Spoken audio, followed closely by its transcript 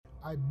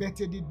I bet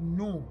you didn't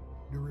know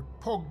the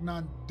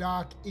repugnant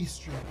dark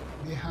history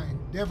behind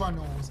Devon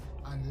House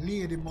and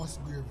Lady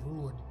Musgrave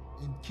Road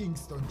in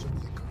Kingston,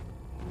 Jamaica.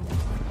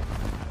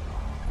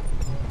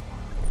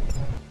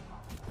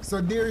 So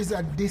there is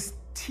a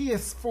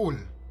distasteful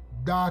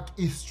dark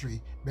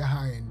history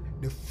behind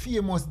the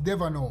famous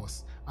Devon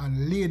House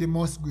and Lady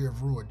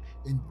Musgrave Road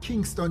in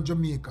Kingston,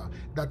 Jamaica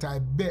that I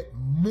bet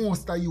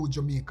most of you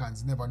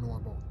Jamaicans never know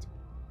about.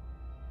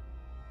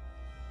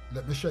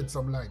 Let me shed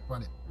some light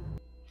on it.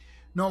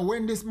 Now,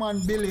 when this man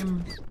built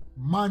him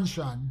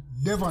mansion,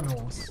 Devon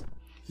House,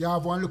 you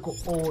have one look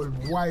at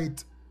old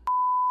white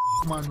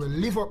man will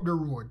live up the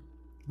road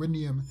with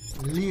name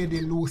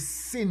Lady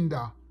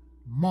Lucinda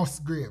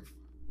Musgrave.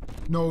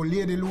 Now,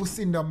 Lady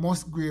Lucinda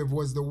Musgrave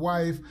was the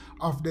wife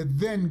of the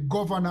then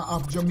governor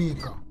of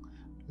Jamaica,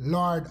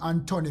 Lord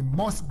Anthony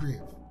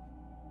Musgrave.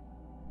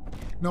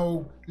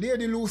 Now,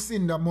 Lady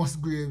Lucinda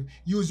Musgrave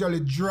usually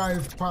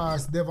drive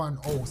past Devon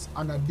House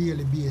on a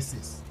daily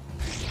basis.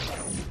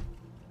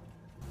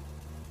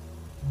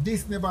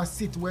 This never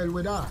sit well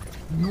with her,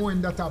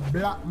 knowing that a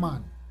black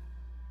man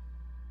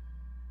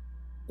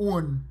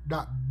owned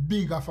that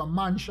big of a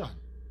mansion.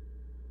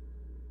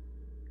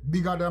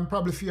 Bigger than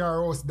probably for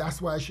her house,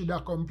 that's why she da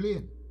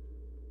complain.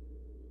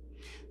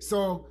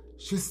 So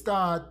she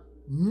start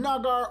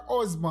nag her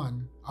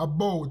husband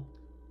about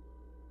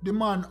the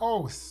man's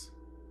house.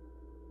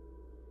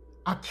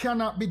 I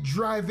cannot be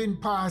driving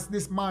past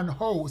this man's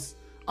house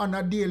on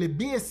a daily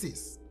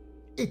basis.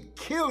 It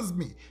kills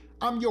me.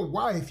 I'm your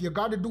wife, you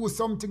gotta do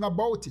something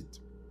about it.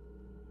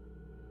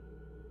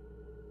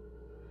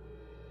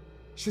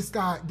 She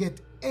start get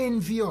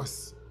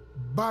envious.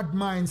 Bad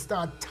mind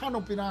start turn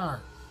up in her.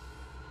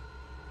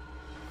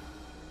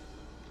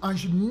 And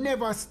she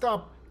never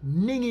stop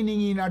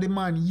ninging at the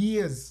man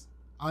years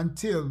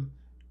until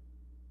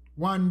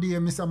one day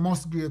Mr.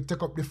 Musgrave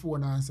take up the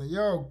phone and say,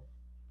 yo,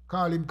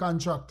 call him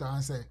contractor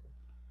and say,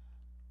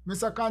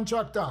 Mr.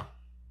 Contractor,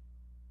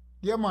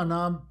 yeah man,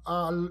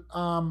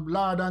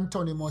 Lord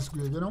Anthony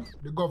Musgrave, you know,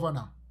 the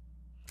governor.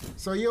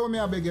 So you me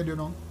I beg you, you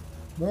know,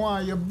 I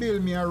want you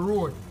build me a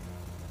road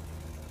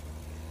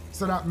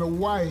so that my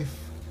wife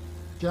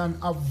can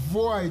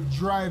avoid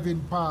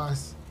driving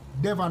past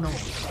Devon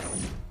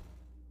House.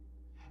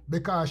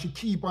 Because she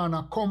keep on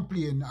a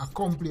complain,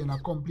 and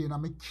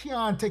I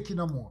can't take it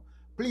no more.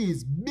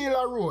 Please, build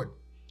a road.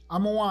 I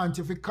want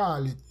you to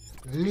call it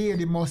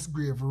Lady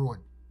Musgrave Road.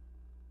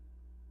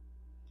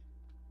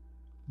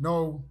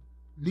 Now,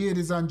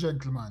 ladies and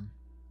gentlemen,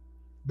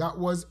 that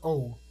was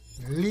how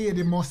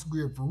Lady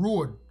Musgrave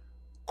Road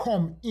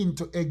come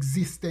into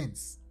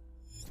existence.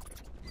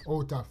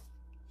 Out of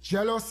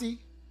jealousy,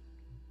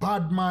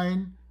 bad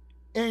mind,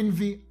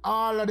 envy,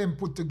 all of them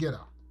put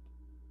together.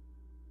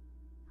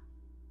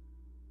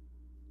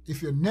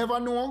 If you never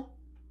know,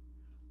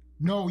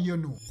 now you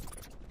know.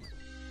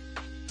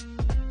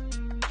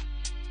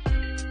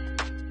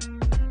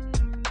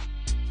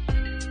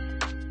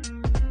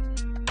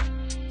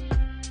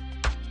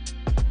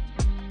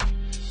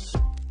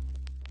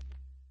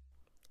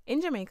 In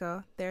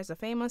Jamaica, there's a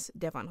famous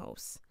Devon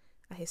House,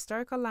 a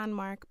historical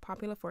landmark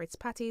popular for its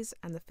patties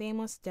and the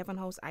famous Devon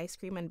House ice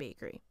cream and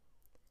bakery.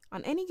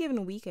 On any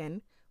given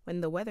weekend,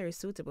 when the weather is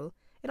suitable,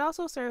 it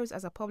also serves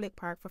as a public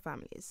park for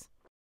families.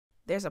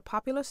 There's a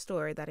popular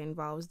story that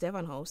involves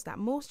Devon House that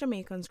most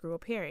Jamaicans grew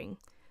up hearing.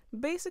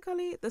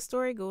 Basically, the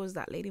story goes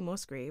that Lady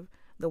Musgrave,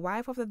 the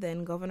wife of the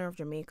then governor of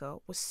Jamaica,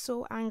 was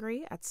so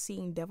angry at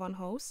seeing Devon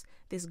House,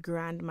 this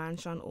grand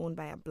mansion owned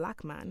by a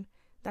black man,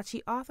 that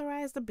she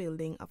authorized the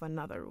building of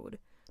another road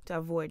to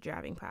avoid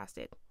driving past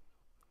it.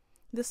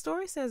 The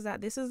story says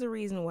that this is the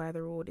reason why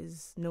the road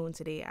is known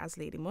today as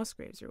Lady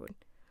Musgrave's Road.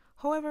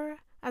 However,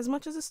 as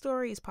much as the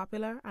story is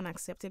popular and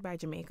accepted by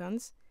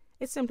Jamaicans,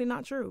 it's simply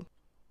not true.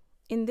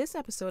 In this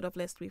episode of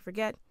Lest We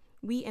Forget,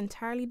 we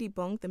entirely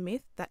debunk the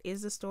myth that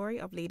is the story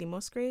of Lady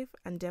Musgrave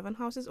and Devon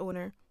House's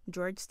owner,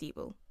 George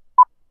Steeble.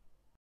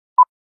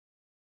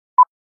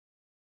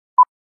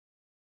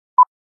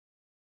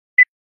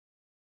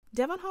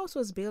 Devon House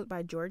was built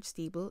by George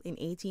Steeble in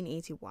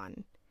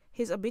 1881.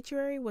 His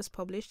obituary was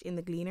published in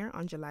the Gleaner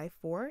on July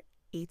 4,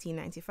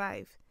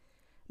 1895.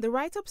 The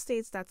write-up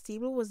states that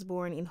Steeble was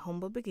born in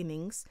humble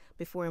beginnings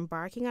before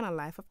embarking on a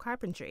life of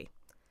carpentry.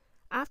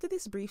 After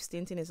this brief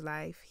stint in his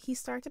life, he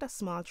started a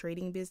small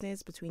trading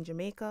business between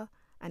Jamaica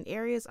and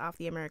areas off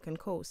the American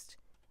coast.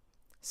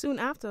 Soon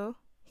after,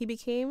 he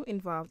became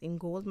involved in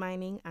gold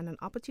mining and an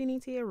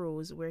opportunity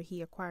arose where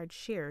he acquired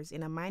shares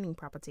in a mining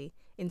property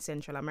in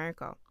Central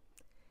America.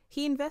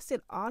 He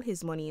invested all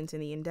his money into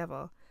the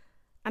endeavor,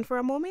 and for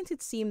a moment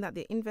it seemed that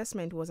the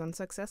investment was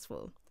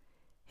unsuccessful.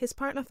 His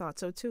partner thought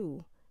so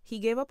too. He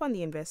gave up on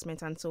the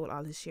investment and sold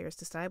all his shares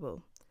to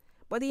Steeble.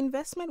 But the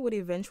investment would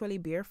eventually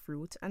bear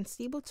fruit, and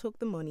Steeble took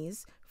the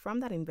monies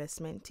from that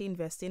investment to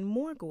invest in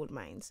more gold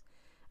mines.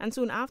 And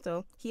soon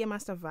after, he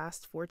amassed a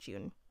vast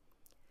fortune.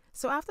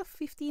 So after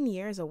 15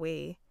 years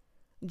away,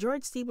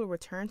 George Steeble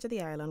returned to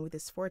the island with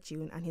his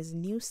fortune and his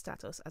new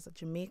status as a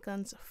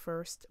Jamaican's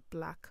first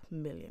black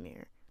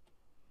millionaire.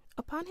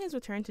 Upon his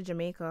return to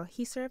Jamaica,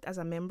 he served as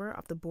a member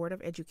of the Board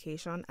of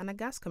Education and a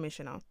gas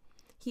commissioner.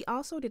 He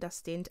also did a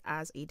stint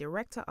as a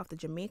director of the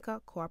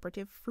Jamaica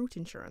Cooperative Fruit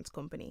Insurance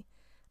Company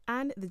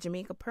and the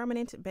Jamaica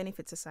Permanent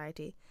Benefit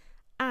Society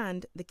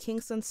and the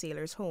Kingston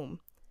Sailors' Home.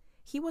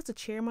 He was the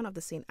chairman of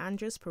the St.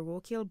 Andrews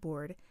Parochial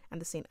Board and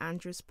the St.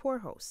 Andrews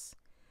Poorhouse.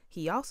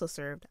 He also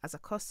served as a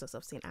custos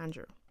of St.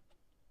 Andrew.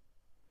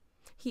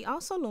 He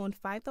also loaned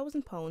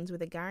 £5,000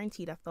 with a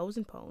guaranteed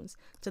 £1,000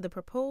 to the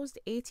proposed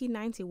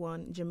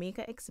 1891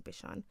 Jamaica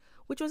exhibition,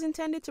 which was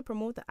intended to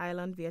promote the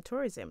island via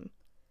tourism.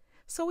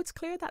 So it's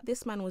clear that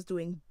this man was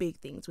doing big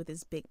things with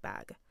his big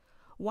bag.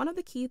 One of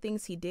the key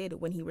things he did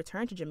when he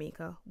returned to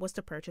Jamaica was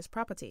to purchase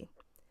property.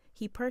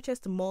 He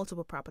purchased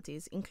multiple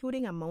properties,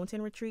 including a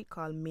mountain retreat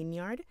called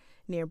Minyard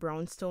near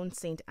Brownstone,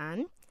 St.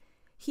 Anne.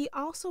 He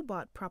also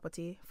bought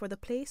property for the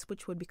place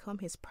which would become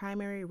his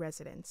primary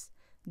residence,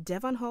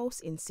 Devon House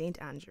in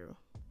St. Andrew.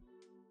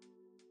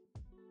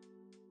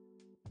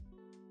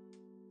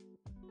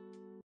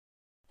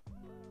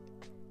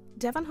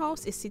 Devon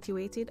House is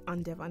situated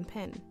on Devon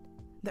Pen.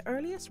 The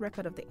earliest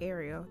record of the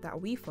area that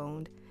we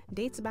found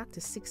dates back to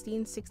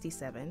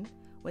 1667,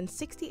 when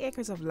 60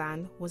 acres of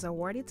land was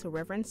awarded to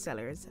Reverend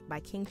Sellers by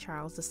King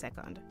Charles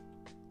II.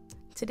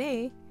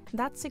 Today,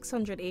 that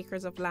 600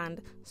 acres of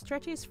land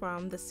stretches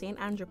from the St.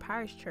 Andrew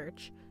Parish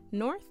Church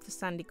north to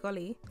Sandy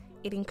Gully.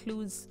 It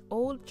includes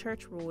Old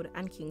Church Road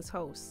and King's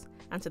House,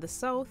 and to the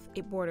south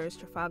it borders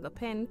Trafalgar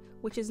Pen,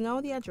 which is now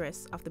the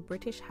address of the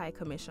British High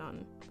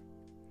Commission.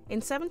 In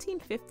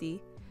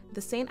 1750,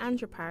 the St.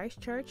 Andrew Parish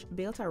Church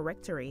built a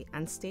rectory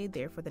and stayed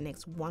there for the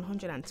next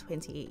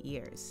 128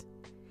 years.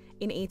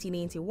 In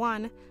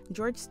 1881,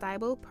 George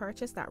Stibel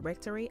purchased that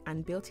rectory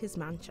and built his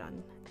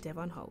mansion,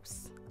 Devon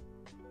House.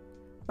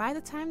 By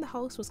the time the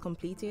house was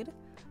completed,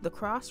 the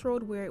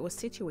crossroad where it was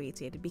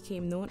situated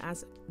became known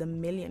as the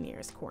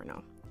Millionaire's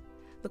Corner.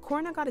 The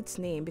corner got its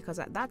name because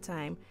at that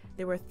time,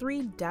 there were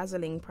 3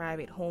 dazzling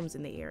private homes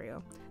in the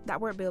area that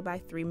were built by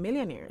 3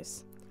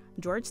 millionaires: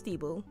 George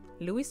Stibel,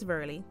 Louis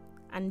Verley,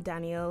 and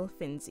Daniel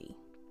Finzi.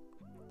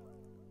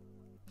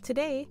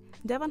 Today,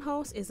 Devon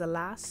House is the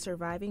last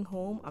surviving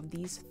home of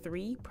these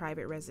 3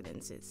 private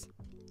residences.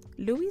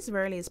 Louis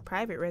Verley's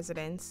private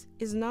residence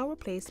is now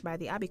replaced by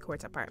the Abbey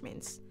Court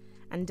Apartments,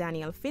 and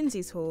Daniel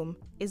Finzi's home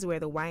is where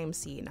the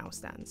YMCA now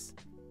stands.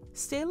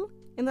 Still,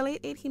 in the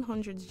late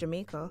 1800s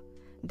Jamaica,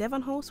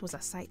 Devon House was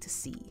a sight to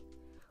see.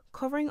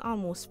 Covering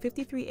almost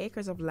 53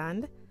 acres of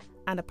land,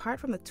 and apart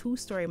from the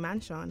 2-story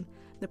mansion,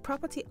 the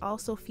property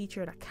also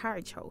featured a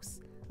carriage house,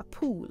 a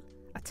pool,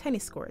 a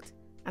tennis court,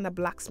 and a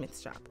blacksmith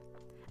shop.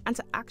 And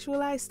to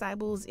actualize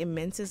Stibel's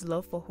immense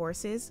love for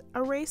horses,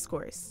 a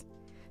racecourse.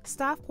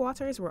 Staff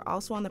quarters were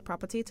also on the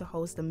property to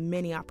house the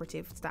many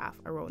operative staff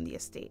around the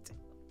estate.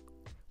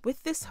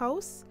 With this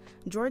house,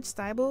 George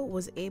Stibel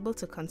was able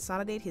to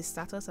consolidate his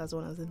status as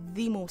one of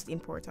the most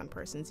important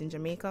persons in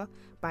Jamaica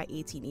by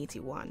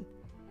 1881.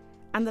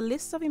 And the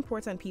list of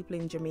important people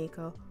in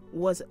Jamaica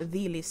was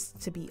the list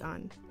to be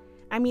on.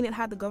 I mean, it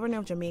had the governor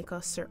of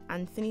Jamaica, Sir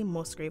Anthony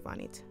Musgrave, on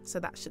it,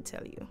 so that should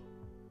tell you.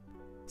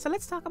 So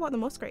let's talk about the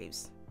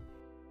Musgraves.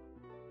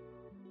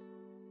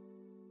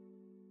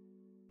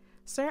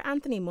 Sir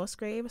Anthony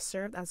Musgrave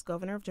served as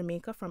governor of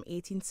Jamaica from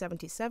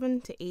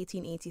 1877 to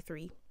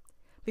 1883.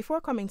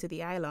 Before coming to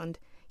the island,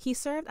 he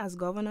served as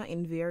governor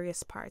in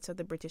various parts of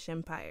the British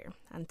Empire: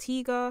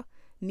 Antigua,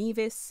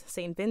 Nevis,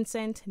 St.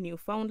 Vincent,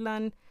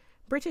 Newfoundland,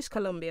 British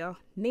Columbia,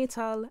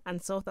 Natal,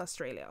 and South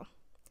Australia.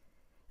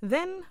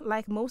 Then,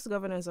 like most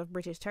governors of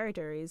British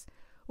territories,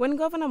 when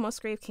Governor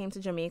Musgrave came to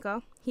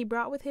Jamaica, he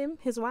brought with him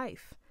his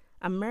wife,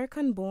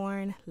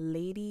 American-born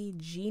Lady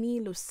Jeannie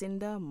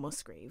Lucinda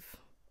Musgrave.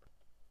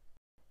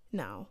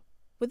 Now,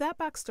 with that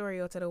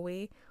backstory out of the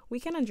way, we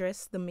can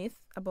address the myth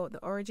about the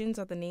origins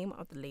of the name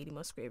of the Lady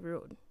Musgrave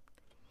Road.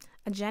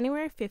 A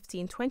January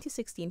 15,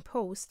 2016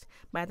 post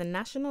by the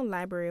National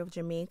Library of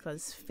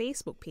Jamaica's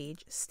Facebook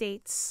page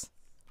states,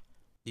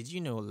 "Did you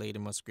know Lady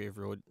Musgrave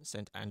Road,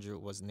 St. Andrew,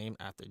 was named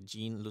after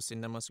Jean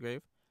Lucinda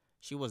Musgrave?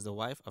 She was the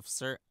wife of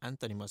Sir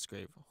Anthony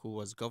Musgrave, who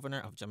was governor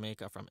of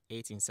Jamaica from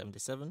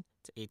 1877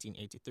 to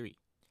 1883.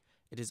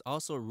 It is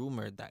also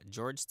rumored that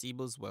George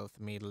Stibel's wealth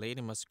made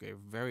Lady Musgrave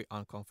very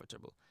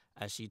uncomfortable,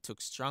 as she took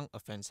strong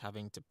offense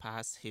having to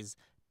pass his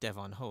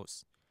Devon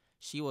House.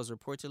 She was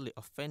reportedly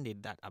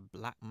offended that a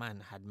black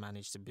man had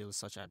managed to build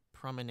such a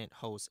prominent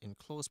house in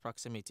close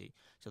proximity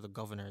to the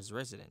governor's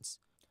residence.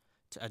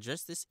 To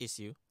address this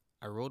issue,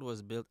 a road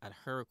was built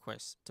at her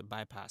request to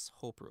bypass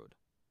Hope Road."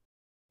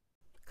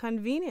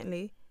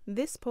 Conveniently,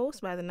 this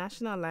post by the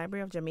National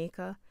Library of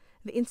Jamaica,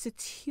 the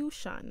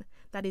institution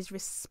that is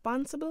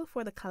responsible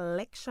for the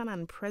collection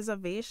and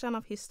preservation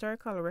of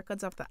historical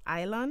records of the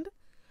island,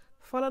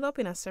 followed up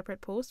in a separate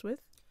post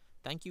with,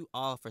 "Thank you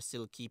all for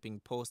still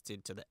keeping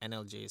posted to the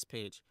NLJ's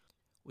page.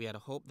 We had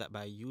hoped that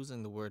by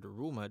using the word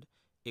rumored,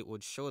 it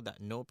would show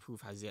that no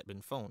proof has yet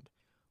been found.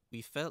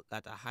 We felt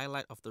that a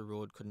highlight of the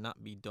road could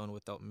not be done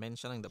without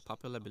mentioning the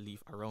popular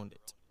belief around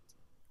it."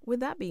 With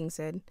that being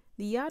said,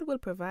 the yard will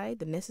provide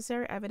the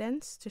necessary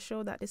evidence to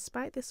show that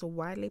despite this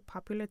widely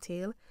popular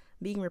tale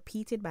being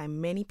repeated by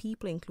many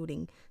people,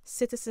 including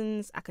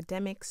citizens,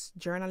 academics,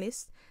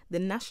 journalists, the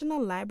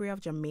National Library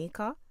of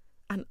Jamaica,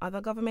 and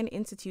other government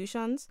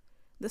institutions,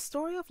 the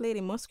story of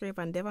Lady Musgrave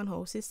and Devon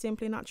House is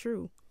simply not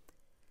true.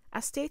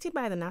 As stated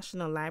by the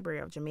National Library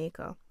of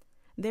Jamaica,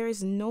 there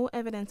is no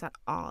evidence at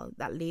all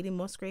that Lady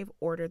Musgrave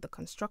ordered the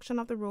construction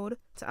of the road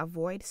to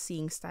avoid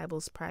seeing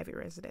Stible's private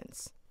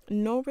residence.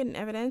 No written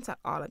evidence at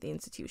all at the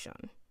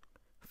institution.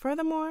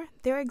 Furthermore,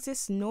 there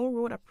exists no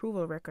road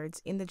approval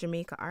records in the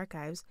Jamaica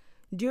archives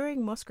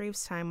during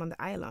Musgrave's time on the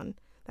island,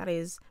 that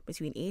is,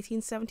 between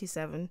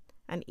 1877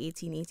 and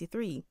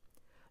 1883.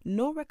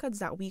 No records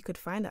that we could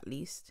find, at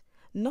least.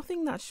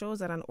 Nothing that shows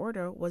that an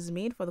order was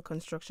made for the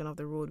construction of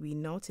the road we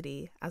know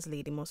today as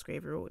Lady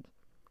Musgrave Road.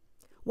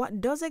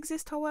 What does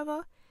exist,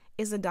 however,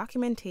 is the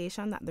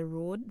documentation that the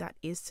road that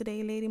is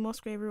today Lady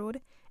Musgrave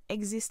Road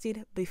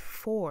existed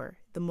before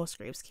the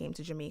Musgraves came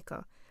to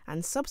Jamaica,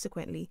 and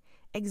subsequently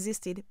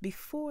existed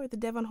before the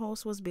Devon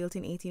House was built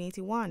in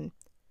 1881.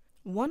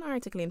 One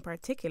article in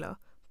particular,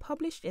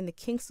 published in the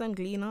Kingston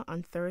Gleaner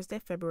on Thursday,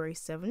 February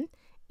 7,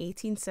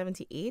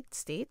 1878,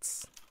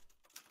 states,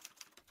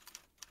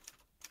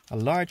 "A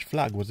large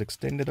flag was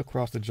extended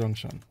across the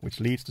junction, which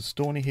leads to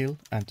Stony Hill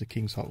and to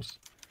King's House,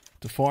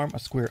 to form a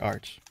square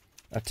arch,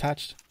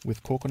 attached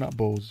with coconut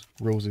bows,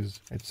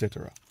 roses,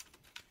 etc.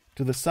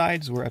 To the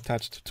sides were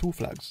attached two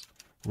flags,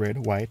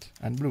 red, white,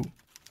 and blue.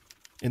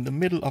 In the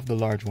middle of the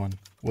large one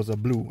was a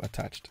blue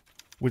attached,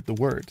 with the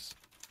words,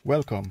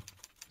 'Welcome,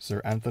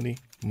 Sir Anthony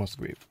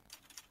Musgrave.'"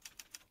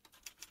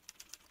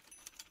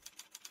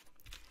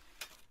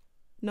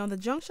 Now, the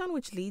junction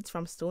which leads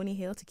from Stony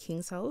Hill to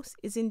King's House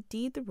is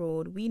indeed the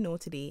road we know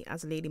today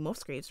as Lady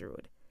Musgrave's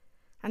Road.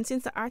 And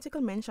since the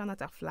article mentioned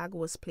that a flag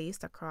was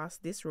placed across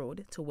this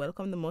road to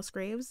welcome the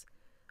Musgraves,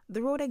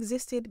 the road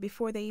existed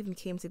before they even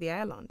came to the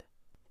island.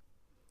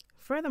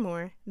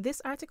 Furthermore,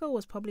 this article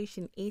was published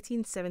in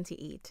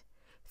 1878,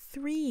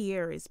 3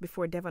 years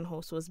before Devon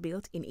House was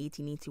built in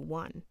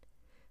 1881.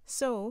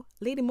 So,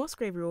 Lady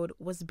Musgrave Road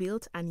was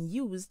built and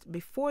used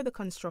before the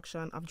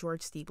construction of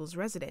George Steeple's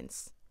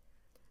residence.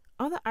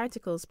 Other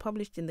articles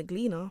published in the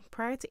Gleaner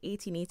prior to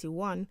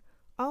 1881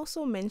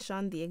 also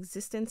mentioned the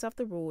existence of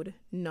the road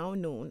now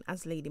known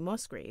as Lady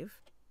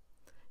Musgrave.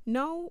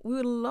 Now, we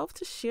would love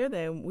to share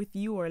them with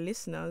you, our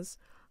listeners.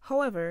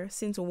 However,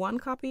 since one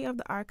copy of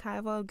the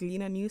archival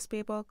Gleaner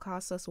newspaper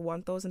costs us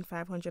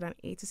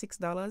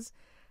 $1,586,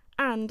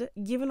 and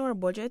given our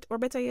budget, or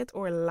better yet,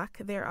 our lack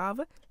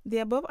thereof, the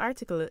above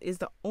article is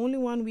the only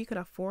one we could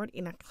afford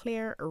in a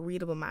clear,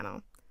 readable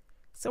manner.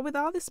 So with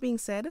all this being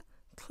said,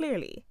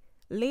 clearly,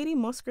 Lady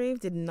Musgrave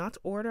did not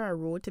order a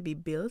road to be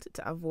built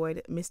to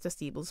avoid Mr.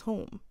 Steeple's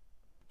home.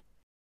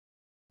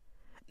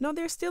 Now,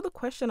 there's still the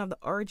question of the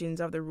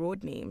origins of the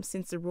road name,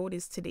 since the road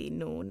is today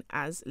known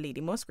as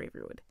Lady Musgrave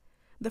Road.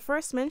 The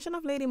first mention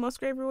of Lady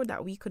Musgrave Road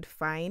that we could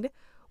find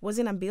was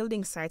in a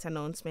building site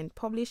announcement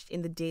published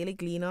in the Daily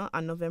Gleaner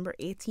on November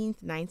 18,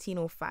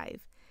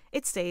 1905.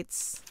 It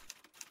states,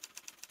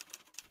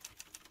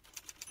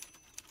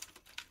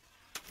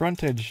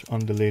 "Frontage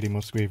on the Lady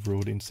Musgrave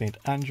Road in St.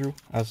 Andrew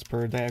as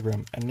per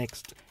diagram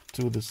annexed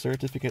to the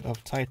Certificate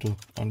of Title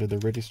under the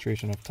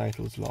Registration of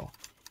Titles Law.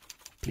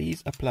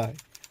 Please apply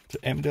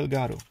to M.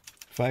 Delgado,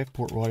 5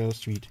 Port Royal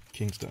Street,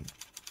 Kingston."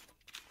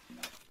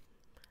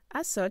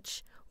 As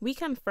such, we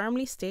can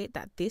firmly state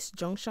that this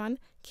junction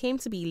came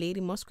to be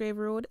Lady Musgrave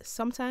Road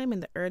sometime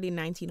in the early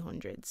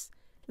 1900s.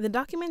 The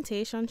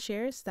documentation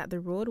shares that the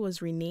road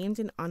was renamed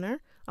in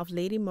honor of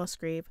Lady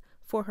Musgrave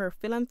for her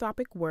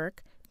philanthropic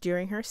work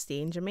during her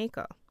stay in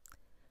Jamaica.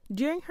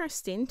 During her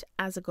stint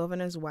as a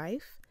governor's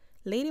wife,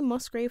 Lady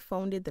Musgrave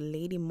founded the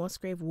Lady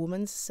Musgrave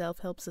Women's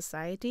Self-Help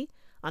Society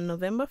on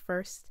November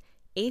 1st,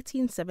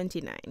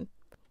 1879.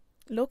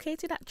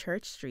 Located at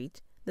Church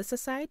Street, the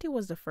society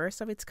was the first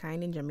of its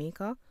kind in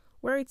Jamaica,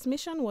 where its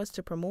mission was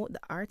to promote the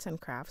arts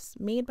and crafts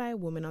made by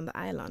women on the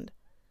island.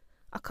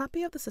 A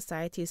copy of the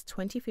society's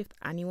 25th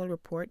annual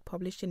report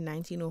published in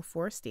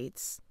 1904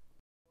 states,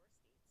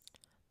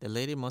 The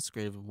Lady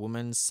Musgrave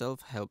Women's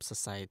Self-Help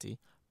Society,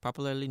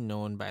 popularly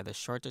known by the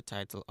shorter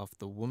title of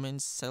the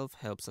Women's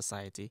Self-Help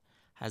Society,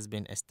 has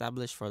been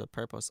established for the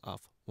purpose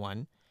of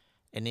 1.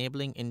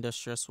 Enabling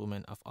industrious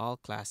women of all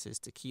classes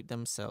to keep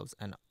themselves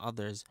and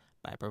others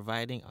by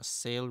providing a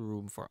sale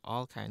room for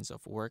all kinds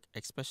of work,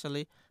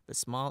 especially the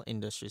small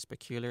industries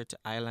peculiar to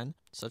island,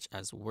 such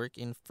as work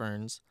in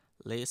ferns,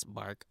 lace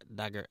bark,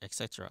 dagger,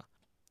 etc.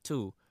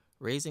 2.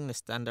 Raising the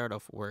standard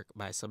of work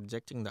by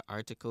subjecting the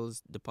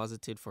articles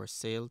deposited for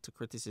sale to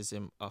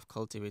criticism of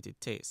cultivated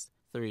taste.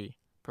 3.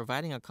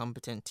 Providing a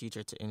competent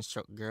teacher to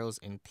instruct girls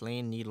in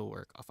plain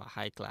needlework of a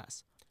high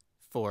class.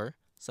 4.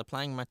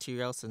 Supplying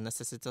materials to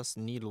necessitous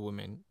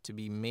needlewomen to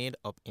be made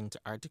up into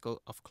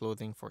article of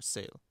clothing for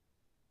sale.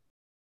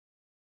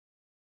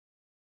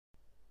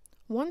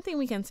 One thing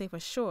we can say for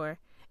sure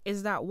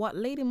is that what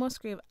Lady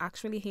Musgrave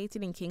actually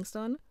hated in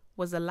Kingston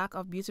was the lack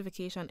of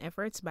beautification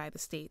efforts by the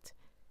state.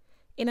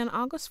 In an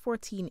August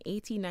 14,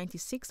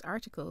 1896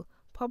 article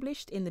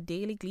published in the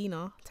Daily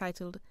Gleaner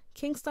titled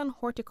Kingston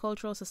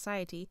Horticultural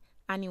Society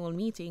Annual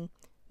Meeting,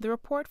 the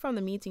report from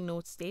the meeting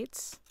notes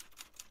states,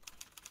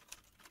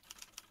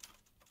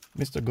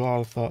 Mr.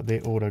 Gall thought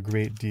they owed a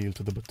great deal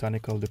to the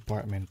Botanical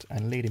Department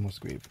and Lady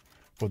Musgrave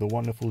for the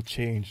wonderful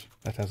change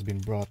that has been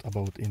brought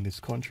about in this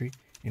country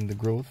in the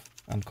growth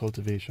and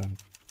cultivation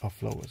of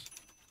flowers.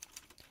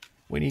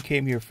 When he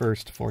came here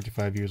first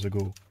 45 years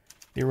ago,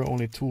 there were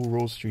only 2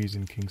 rose trees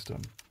in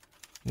Kingston,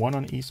 one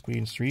on East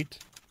Queen Street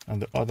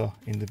and the other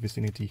in the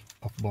vicinity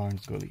of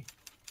Barnes Gully.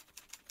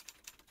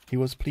 He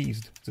was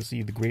pleased to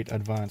see the great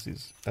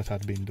advances that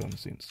had been done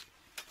since.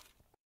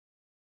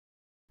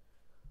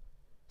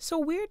 So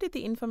where did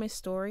the infamous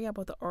story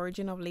about the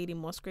origin of Lady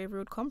Musgrave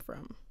Road come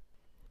from?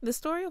 The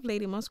story of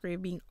Lady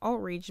Musgrave being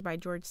outraged by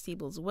George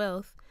Steeble's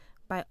wealth,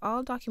 by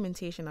all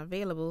documentation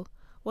available,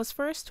 was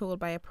first told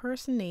by a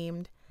person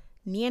named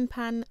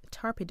Nienpan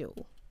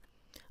Torpedo.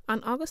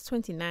 On August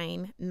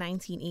 29,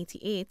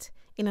 1988,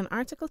 in an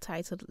article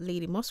titled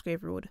Lady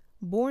Musgrave Road,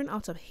 Born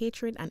Out of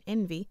Hatred and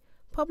Envy,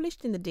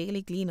 published in the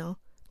Daily Gleaner,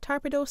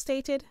 Torpedo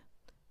stated,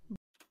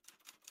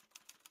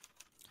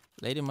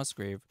 Lady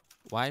Musgrave,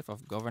 wife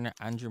of Governor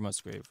Andrew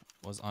Musgrave,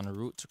 was en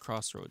route to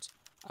Crossroads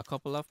a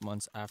couple of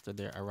months after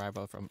their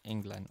arrival from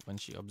England when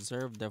she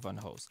observed Devon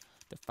House,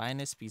 the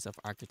finest piece of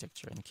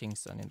architecture in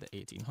Kingston in the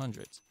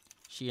 1800s.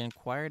 She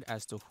inquired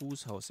as to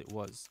whose house it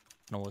was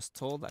and was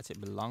told that it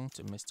belonged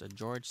to Mr.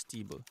 George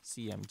Steeble,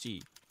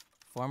 CMG,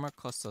 former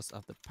custos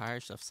of the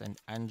parish of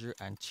St. Andrew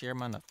and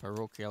chairman of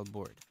parochial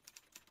board.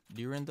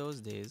 During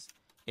those days,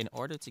 in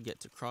order to get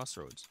to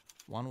Crossroads,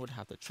 one would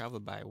have to travel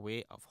by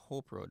way of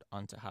Hope Road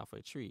onto Halfway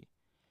Tree.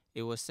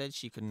 It was said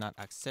she could not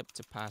accept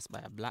to pass by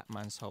a black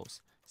man's house,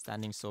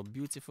 standing so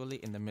beautifully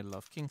in the middle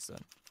of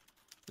Kingston.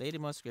 Lady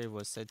Musgrave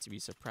was said to be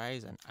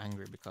surprised and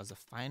angry because the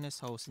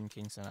finest house in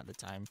Kingston at the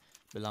time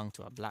belonged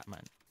to a black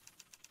man.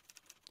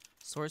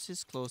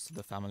 Sources close to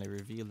the family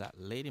revealed that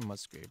Lady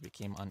Musgrave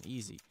became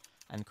uneasy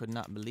and could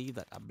not believe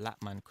that a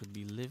black man could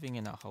be living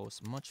in a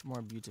house much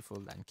more beautiful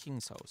than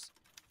King's House.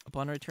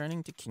 Upon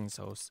returning to King's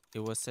House,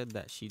 it was said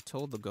that she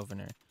told the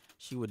governor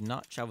she would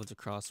not travel to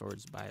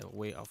Crossroads by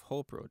way of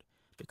Hope Road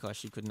because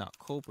she could not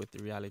cope with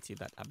the reality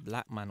that a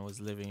black man was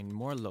living in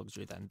more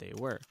luxury than they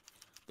were.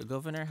 The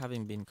governor,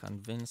 having been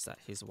convinced that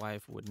his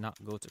wife would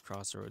not go to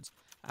Crossroads,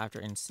 after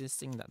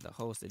insisting that the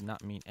house did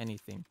not mean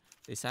anything,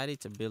 decided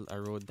to build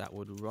a road that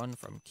would run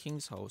from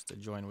King's House to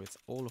join with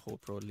Old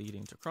Hope Road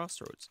leading to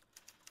Crossroads.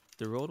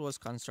 The road was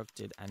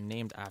constructed and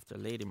named after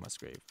Lady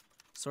Musgrave.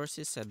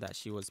 Sources said that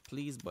she was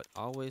pleased but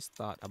always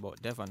thought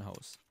about Devon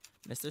House.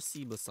 Mr.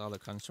 Steeble saw the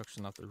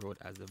construction of the road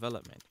as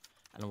development,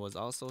 and was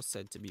also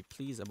said to be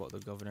pleased about the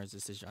governor's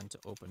decision to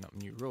open up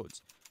new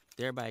roads,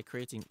 thereby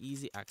creating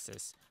easy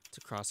access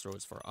to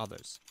Crossroads for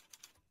others.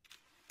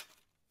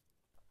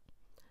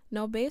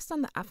 Now, based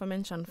on the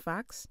aforementioned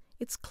facts,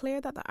 it's clear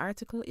that the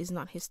article is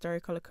not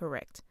historically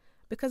correct,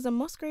 because the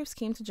Musgraves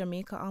came to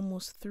Jamaica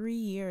almost 3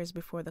 years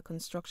before the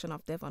construction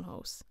of Devon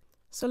House.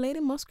 So Lady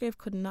Musgrave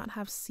could not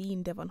have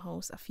seen Devon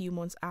House a few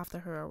months after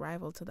her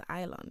arrival to the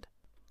island.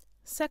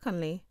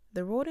 Secondly,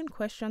 the road in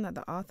question that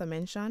the author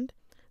mentioned,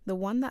 the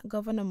one that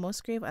Governor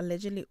Musgrave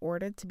allegedly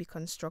ordered to be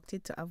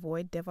constructed to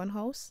avoid Devon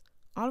House,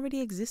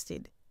 already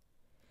existed.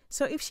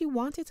 So if she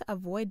wanted to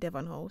avoid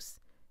Devon House,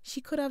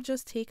 she could have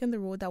just taken the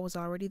road that was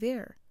already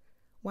there.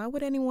 Why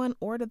would anyone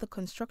order the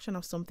construction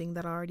of something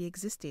that already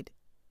existed?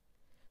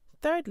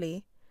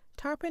 Thirdly,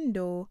 Tarpon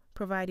Doe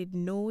provided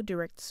no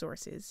direct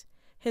sources.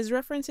 His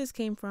references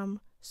came from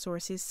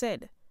sources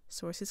said,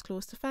 sources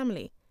close to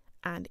family,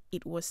 and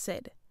it was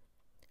said.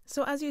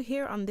 So as you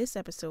hear on this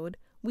episode,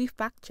 we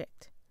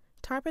fact-checked.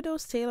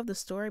 Torpedo's tale of the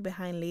story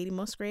behind Lady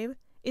Musgrave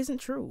isn't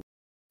true.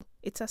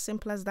 It's as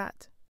simple as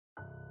that.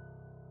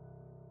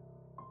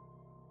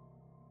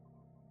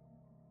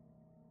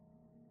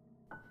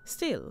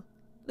 Still,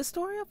 the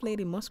story of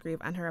Lady Musgrave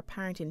and her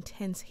apparent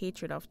intense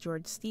hatred of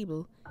George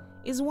Steeble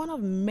is one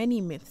of many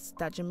myths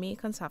that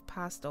Jamaicans have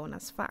passed down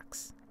as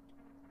facts.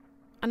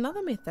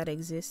 Another myth that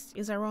exists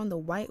is around the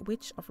White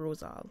Witch of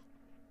Rosehall,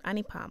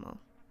 Annie Palmer.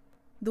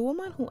 The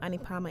woman who Annie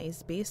Palmer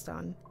is based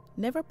on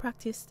never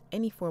practiced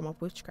any form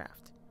of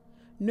witchcraft,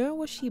 nor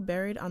was she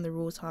buried on the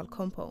Rosehall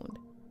compound.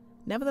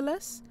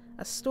 Nevertheless,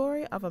 a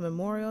story of a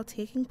memorial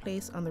taking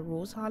place on the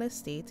Rosehall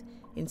estate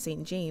in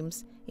St.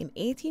 James in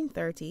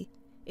 1830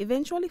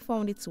 eventually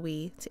found its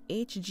way to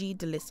H.G.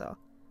 DeLissa,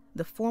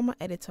 the former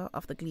editor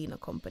of the Gleaner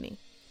Company.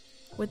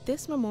 With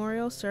this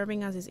memorial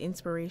serving as his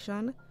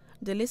inspiration,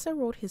 DeLissa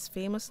wrote his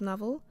famous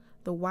novel,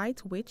 The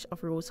White Witch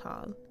of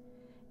Rosehall.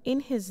 In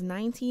his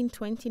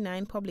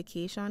 1929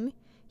 publication,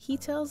 he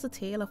tells the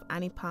tale of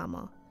Annie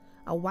Palmer,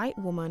 a white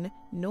woman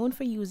known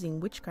for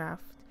using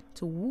witchcraft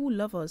to woo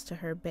lovers to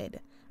her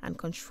bed and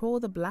control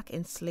the black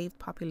enslaved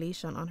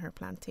population on her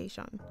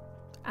plantation.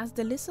 As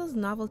DeLissa's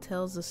novel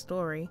tells the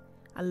story,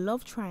 a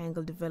love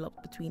triangle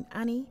developed between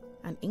Annie,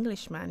 an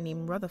Englishman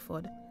named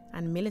Rutherford,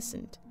 and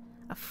Millicent,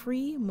 a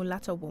free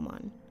mulatto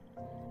woman.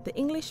 The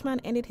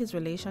Englishman ended his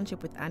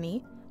relationship with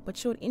Annie, but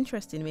showed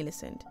interest in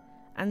Millicent,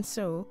 and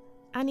so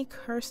Annie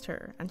cursed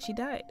her and she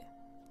died.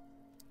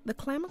 The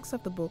climax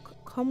of the book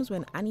comes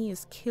when Annie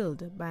is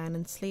killed by an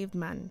enslaved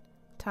man,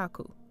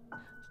 Taku.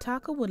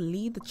 Taku would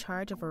lead the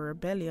charge of a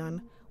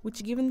rebellion,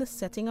 which, given the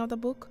setting of the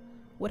book,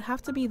 would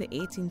have to be the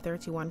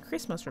 1831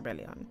 Christmas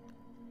Rebellion.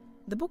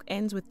 The book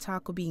ends with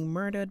Taku being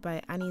murdered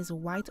by Annie's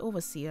white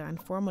overseer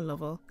and former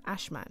lover,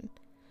 Ashman,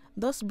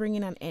 thus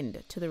bringing an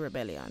end to the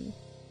rebellion.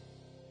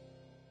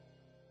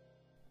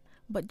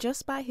 But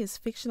just by his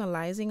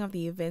fictionalizing of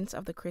the events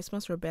of the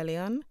Christmas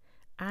Rebellion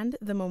and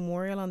the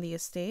memorial on the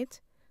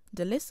estate,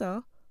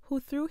 Delissa, who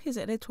through his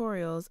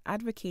editorials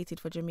advocated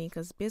for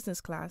Jamaica's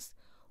business class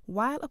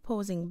while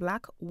opposing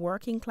black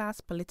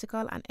working-class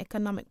political and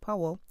economic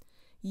power,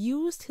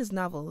 used his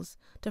novels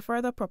to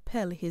further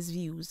propel his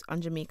views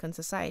on Jamaican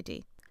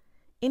society.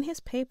 In his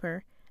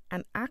paper,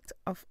 An Act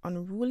of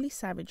Unruly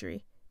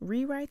Savagery,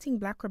 Rewriting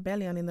Black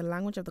Rebellion in the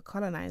Language of the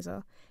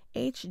Colonizer,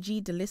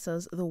 H.G.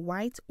 Delissa's The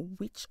White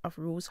Witch of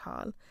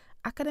Rosehall,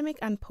 academic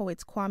and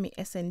poet Kwame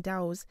S.N.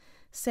 Dowes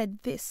said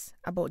this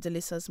about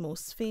Delissa's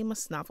most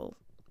famous novel.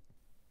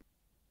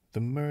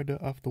 The murder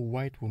of the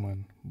white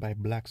woman by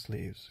black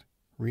slaves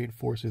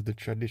reinforces the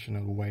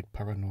traditional white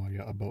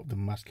paranoia about the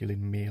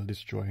masculine male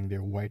destroying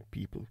their white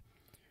people.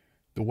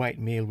 The white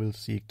male will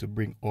seek to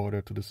bring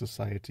order to the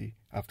society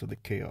after the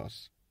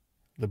chaos.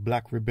 The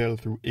black rebel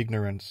through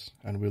ignorance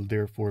and will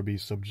therefore be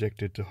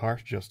subjected to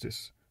harsh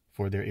justice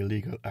for their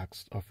illegal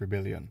acts of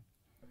rebellion.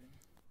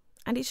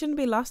 And it shouldn't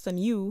be lost on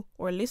you,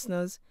 or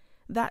listeners,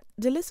 that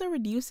Delissa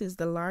reduces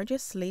the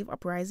largest slave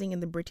uprising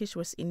in the British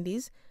West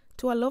Indies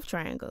to a love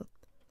triangle.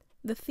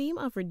 The theme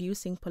of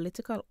reducing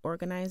political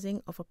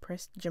organizing of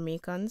oppressed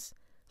Jamaicans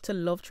to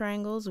love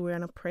triangles where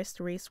an oppressed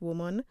race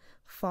woman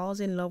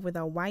falls in love with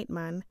a white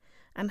man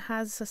and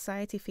has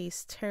society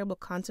face terrible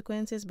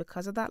consequences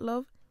because of that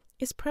love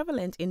is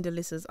prevalent in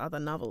Delissa's other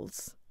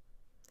novels.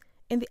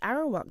 In The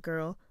Arawak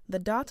Girl, the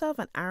daughter of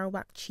an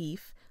Arawak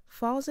chief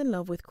falls in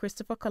love with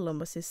Christopher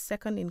Columbus's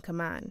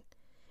second-in-command.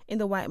 In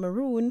The White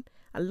Maroon,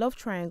 a love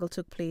triangle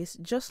took place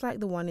just like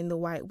the one in The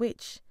White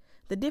Witch.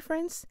 The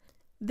difference?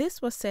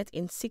 This was set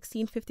in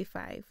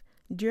 1655,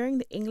 during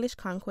the English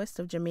conquest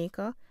of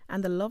Jamaica,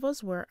 and the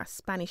lovers were a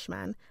Spanish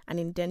man, an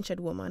indentured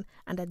woman,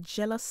 and a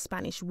jealous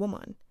Spanish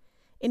woman.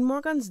 In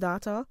Morgan's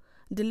Daughter,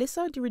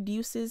 Delissa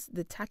reduces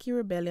the Tacky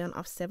Rebellion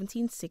of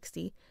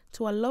 1760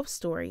 to a love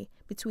story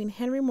between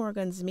Henry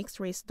Morgan's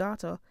mixed-race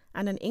daughter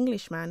and an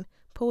Englishman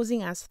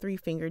posing as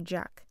Three-Fingered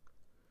Jack.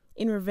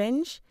 In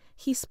Revenge,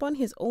 he spun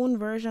his own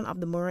version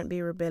of the Morant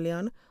Bay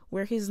Rebellion,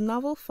 where his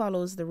novel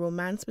follows the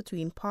romance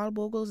between Paul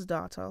Bogle's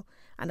daughter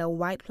and a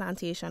white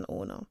plantation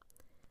owner.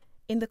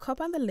 In The Cup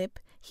and the Lip,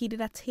 he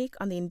did a take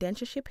on the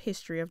indentureship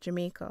history of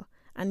Jamaica,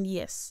 and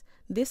yes,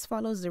 this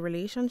follows the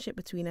relationship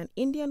between an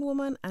Indian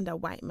woman and a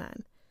white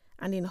man.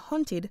 And in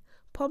Hunted,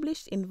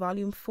 published in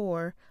Volume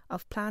 4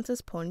 of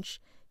Planter's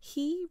Punch,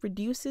 he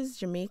reduces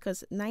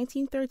Jamaica's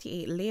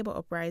 1938 labor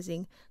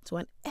uprising to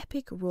an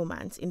epic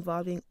romance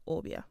involving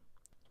Obia.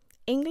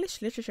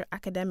 English literature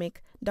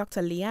academic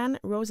Dr. Leanne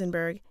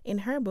Rosenberg, in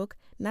her book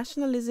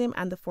Nationalism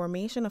and the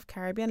Formation of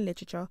Caribbean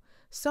Literature,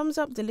 sums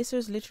up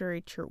Delissa's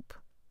literary trope.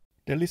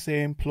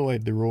 Delissa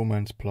employed the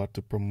romance plot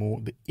to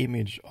promote the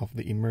image of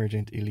the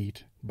emergent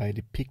elite by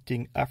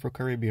depicting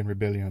Afro-Caribbean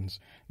rebellions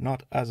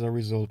not as a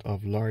result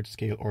of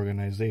large-scale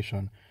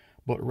organization,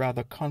 but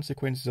rather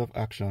consequences of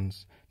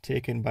actions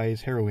taken by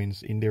his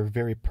heroines in their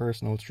very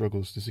personal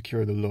struggles to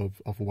secure the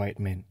love of white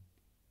men.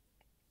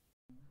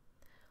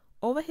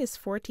 Over his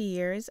 40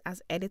 years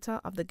as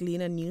editor of the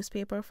Gleaner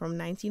newspaper from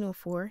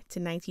 1904 to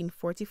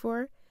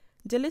 1944,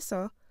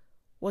 Delissa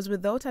was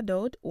without a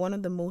doubt one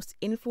of the most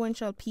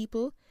influential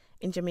people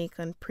in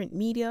Jamaican print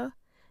media,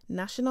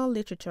 national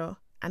literature,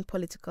 and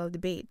political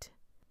debate.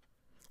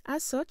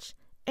 As such,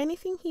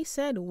 anything he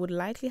said would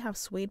likely have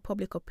swayed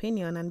public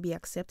opinion and be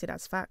accepted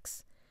as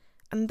facts.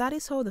 And that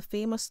is how the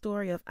famous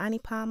story of Annie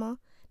Palmer,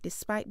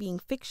 despite being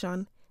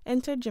fiction,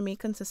 entered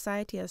Jamaican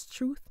society as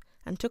truth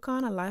and took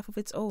on a life of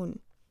its own.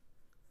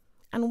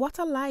 And what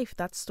a life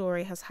that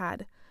story has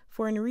had,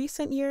 for in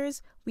recent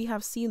years, we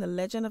have seen the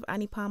legend of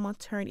Annie Palmer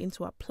turned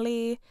into a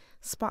play,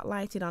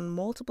 spotlighted on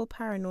multiple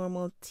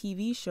paranormal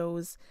TV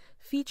shows,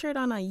 featured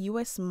on a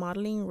US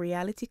modeling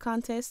reality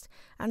contest,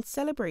 and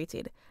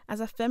celebrated as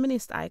a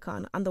feminist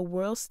icon on the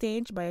world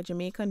stage by a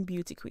Jamaican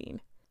beauty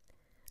queen.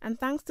 And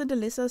thanks to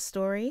Delissa's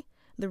story,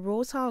 the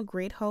Rosehall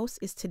Great House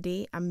is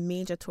today a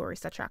major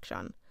tourist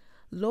attraction.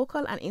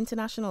 Local and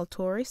international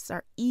tourists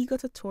are eager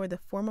to tour the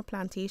former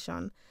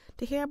plantation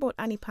to hear about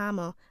Annie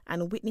Palmer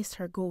and witness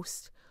her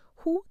ghost,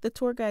 who, the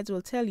tour guides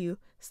will tell you,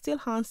 still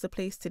haunts the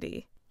place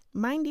today.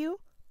 Mind you,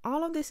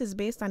 all of this is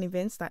based on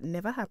events that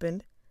never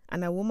happened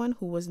and a woman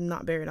who was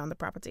not buried on the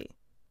property.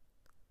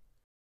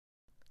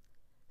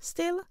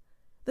 Still,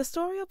 the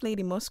story of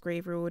Lady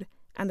Musgrave Road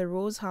and the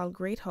Rosehall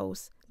Great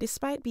House,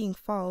 despite being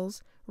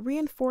false,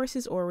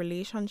 reinforces our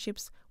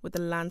relationships with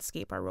the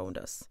landscape around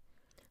us.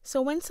 So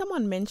when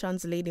someone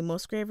mentions Lady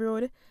Musgrave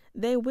Road,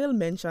 they will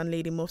mention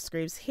Lady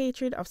Musgrave's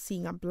hatred of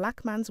seeing a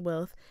black man's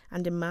wealth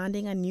and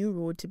demanding a new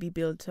road to be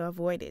built to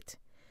avoid it.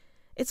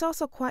 It's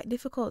also quite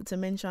difficult to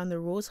mention the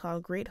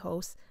Rosehall Great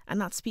House and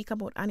not speak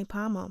about Annie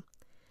Palmer.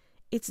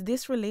 It's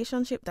this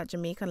relationship that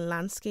Jamaican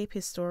landscape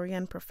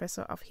historian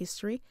professor of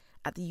history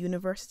at the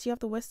University of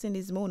the West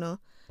Indies, Mona,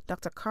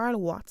 Dr. Carl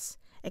Watts,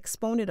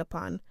 expounded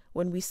upon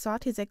when we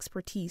sought his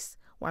expertise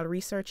while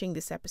researching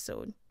this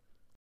episode.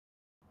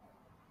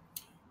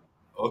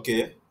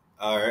 Okay.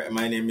 All right.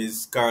 My name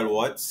is Carl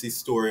Watts,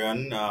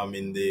 historian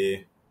in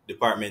the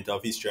Department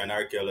of History and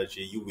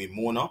Archaeology, UA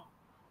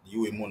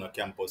Mona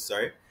campus,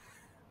 sorry.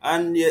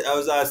 And yeah, I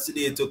was asked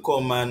today to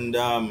come and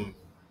to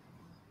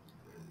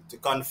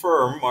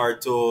confirm or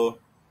to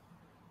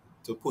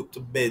put to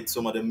bed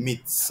some of the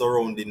myths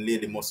surrounding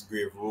Lady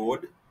Musgrave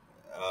Road.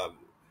 Um,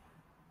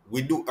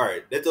 we do all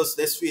right.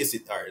 Let's face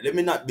it. All right. Let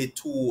me not be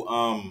too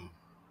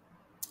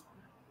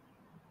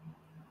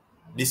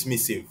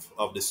dismissive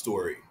of the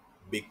story,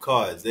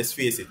 because let's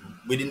face it,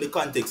 within the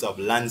context of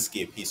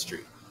landscape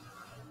history,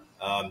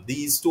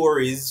 these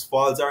stories,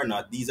 false or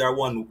not, these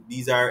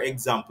are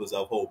examples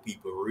of how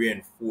people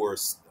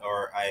reinforce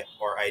or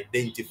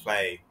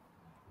identify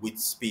with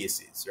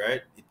spaces,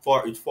 right? It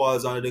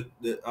falls under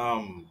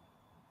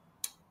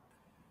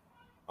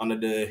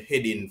the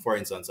heading, for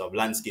instance, of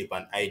landscape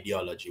and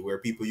ideology, where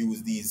people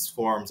use these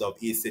forms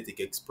of aesthetic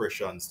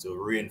expressions to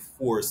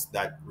reinforce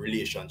that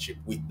relationship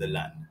with the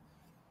land,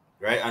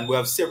 right? And we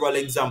have several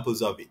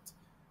examples of it.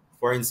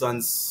 For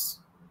instance,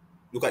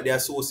 look at the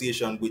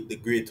association with the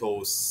Great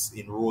House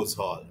in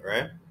Rosehall,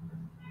 right?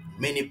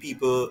 Many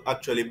people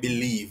actually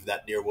believe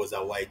that there was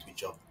a White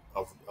Witch of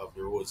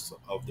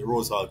the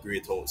Rosehall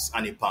Great House,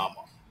 Annie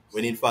Palmer,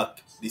 when in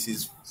fact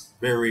this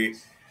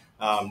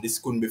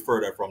couldn't be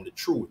further from the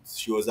truth.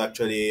 She was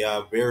actually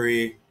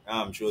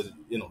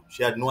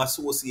she had no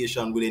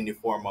association with any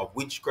form of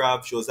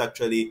witchcraft. She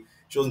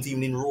wasn't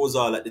even in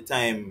Rosehall at the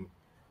time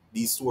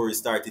these stories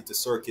started to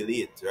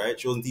circulate, right?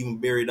 She wasn't even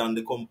buried on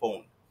the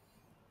compound,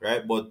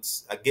 right? But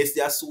I guess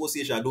the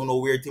association, I don't know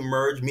where it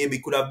emerged. Maybe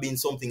it could have been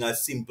something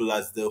as simple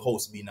as the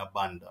house being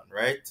abandoned,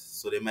 right?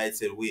 So they might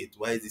say, wait,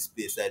 why is this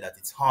place like that?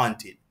 It's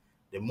haunted.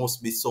 There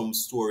must be some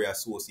story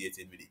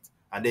associated with it.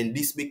 And then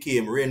this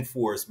became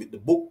reinforced with the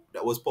book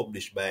that was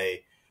published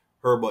by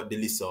Herbert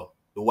DeLissa,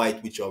 The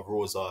White Witch of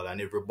Rosehall,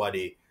 and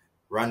everybody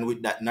ran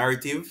with that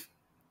narrative,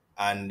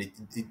 and it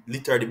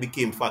literally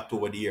became fact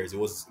over the years. It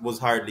was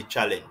hardly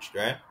challenged,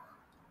 right?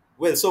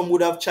 Well, some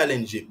would have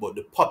challenged it, but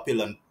the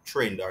popular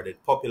trend or the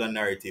popular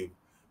narrative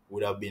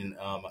would have been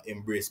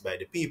embraced by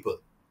the people.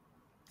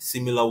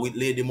 Similar with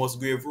Lady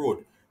Musgrave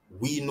Road.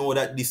 We know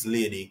that this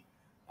lady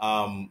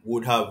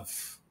would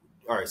have.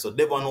 All right, so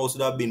Devon House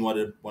would have been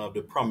one of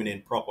the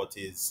prominent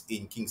properties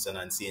in Kingston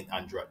and St.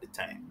 Andrew at the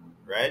time,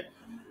 right?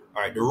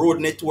 All right, the road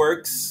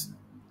networks,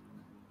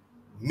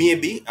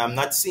 maybe, I'm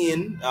not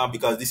saying,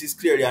 because this is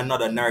clearly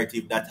another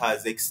narrative that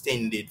has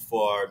extended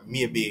for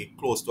maybe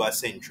close to a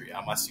century,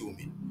 I'm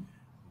assuming.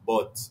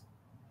 But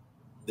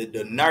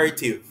the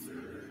narrative,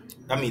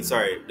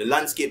 the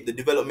landscape, the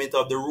development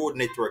of the road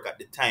network at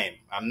the time,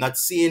 I'm not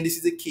saying this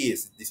is the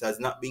case. This has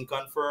not been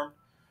confirmed,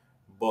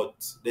 but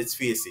let's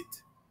face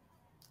it.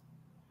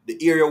 The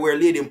area where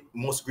Lady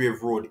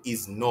Musgrave Road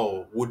is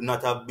now would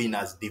not have been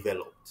as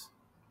developed,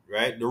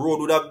 right? The road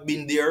would have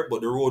been there,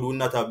 but the road would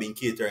not have been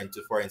catering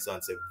to, for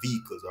instance,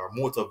 vehicles or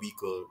motor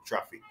vehicle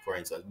traffic, for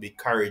instance, big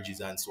carriages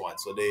and so on.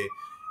 So the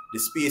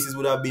spaces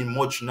would have been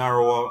much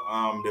narrower.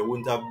 There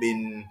wouldn't have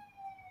been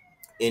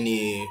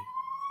any,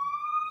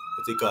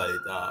 what do you call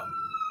it?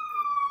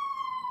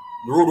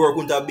 The road work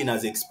wouldn't have been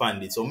as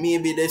expanded. So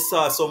maybe they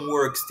saw some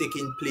works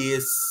taking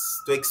place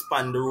to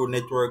expand the road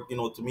network,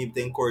 to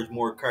maybe encourage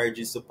more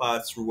carriages to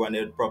pass through, and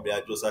they'd probably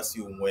just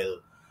assume,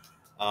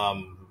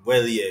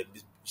 yeah.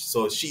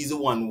 So she's the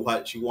one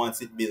she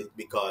wants it built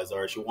because,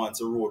 or she wants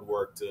the road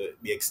work to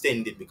be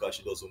extended because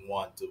she doesn't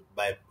want to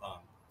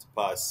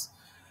pass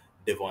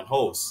Devon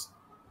House.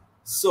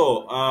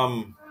 So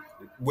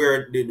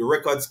where the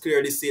records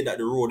clearly say that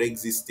the road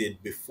existed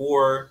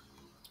before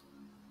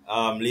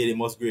Lady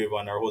Musgrave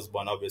and her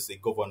husband, obviously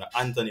Governor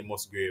Anthony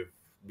Musgrave,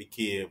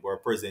 were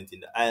present in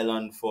the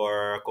island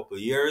for a couple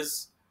of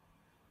years.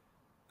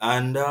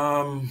 And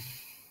and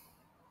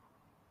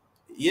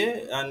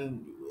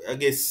I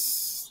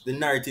guess the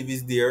narrative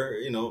is there,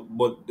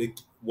 but the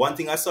one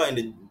thing I saw in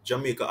the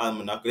Jamaica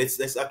Almanac,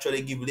 let's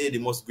actually give Lady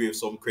Musgrave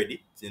some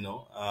credit.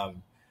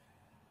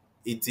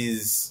 It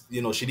is,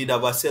 she did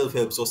have a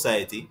self-help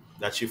society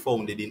that she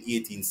founded in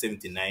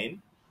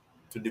 1879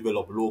 to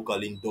develop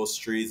local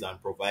industries and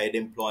provide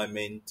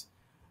employment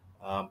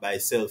by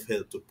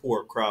self-help to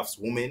poor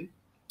craftswomen.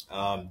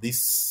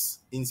 This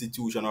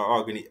institution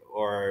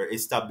or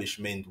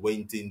establishment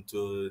went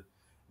into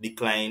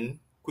decline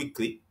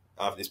quickly,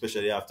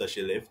 especially after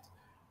she left.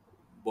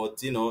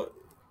 But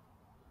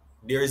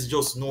there is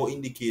just no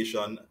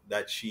indication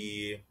that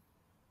she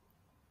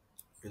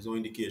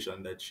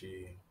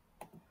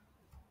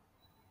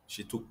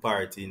took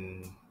part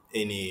in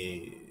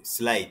any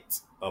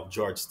slight of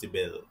George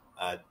Stibel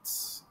at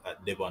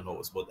Devon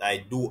House. But I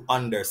do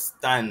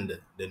understand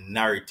the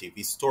narrative,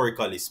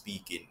 historically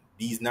speaking.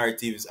 These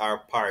narratives are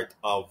part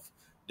of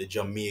the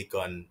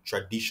Jamaican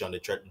tradition, the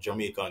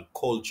Jamaican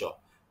culture,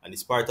 and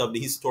it's part of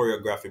the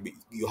historiography.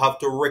 You have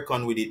to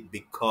reckon with it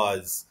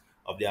because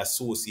of the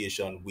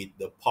association with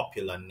the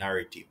popular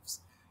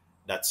narratives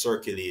that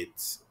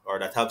circulate or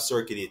that have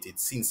circulated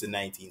since the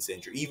 19th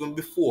century. Even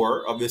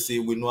before, obviously,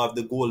 we know of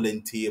the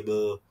Golden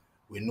Table,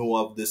 we know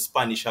of the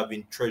Spanish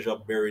having treasure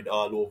buried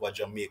all over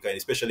Jamaica, and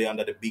especially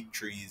under the big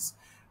trees.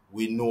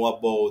 We know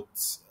about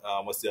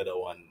what's the other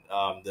one?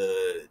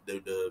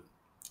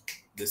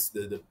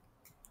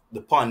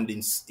 The pond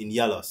in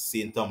Yallas,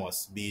 St.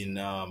 Thomas, being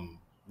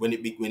when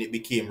it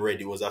became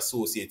red, it was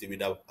associated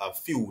with a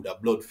feud, a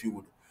blood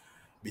feud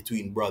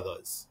between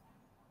brothers.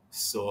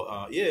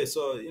 So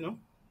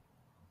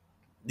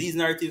these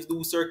narratives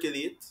do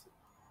circulate.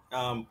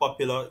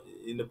 These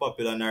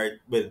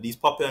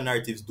popular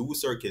narratives do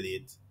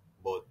circulate,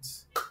 but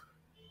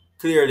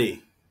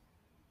clearly,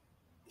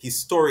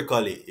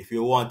 historically, if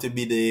you want to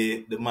be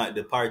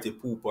the party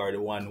pooper or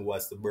the one who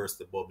has to burst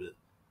the bubble,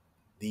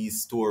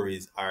 these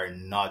stories are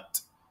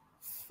not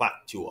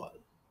factual,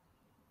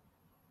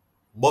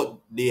 but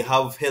they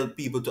have helped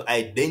people to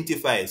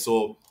identify.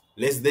 So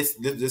let's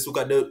look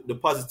at the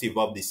positive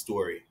of this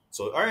story.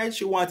 So all right,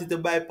 she wanted to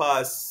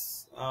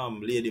bypass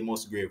Lady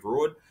Musgrave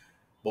Road,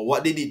 but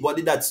what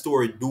did that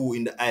story do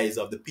in the eyes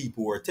of the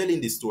people who are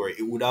telling this story?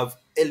 It would have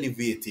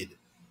elevated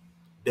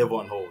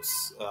Devon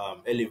House,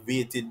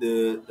 elevated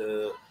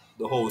the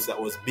house that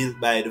was built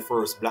by the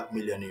first black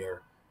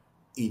millionaire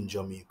in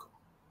Jamaica.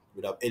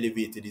 Would have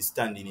elevated his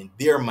standing in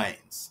their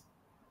minds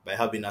by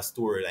having a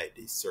story like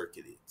this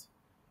circulate.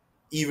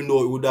 Even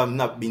though it would have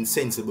not been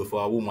sensible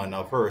for a woman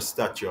of her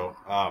stature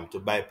to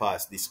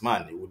bypass this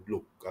man, it would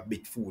look a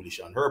bit foolish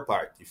on her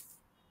part if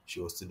she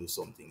was to do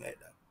something like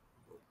that.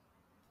 But,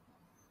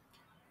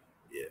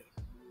 yeah.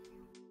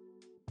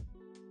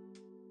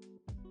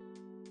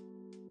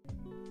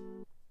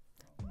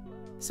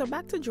 So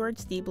back to George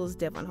Steeble's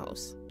Devon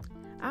House.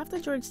 After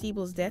George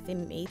Steeble's death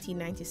in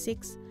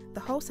 1896, the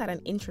house had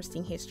an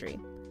interesting history.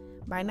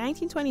 By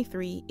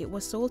 1923, it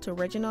was sold to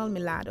Reginald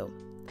Milado,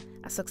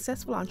 a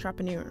successful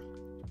entrepreneur.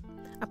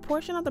 A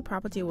portion of the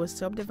property was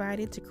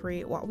subdivided to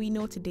create what we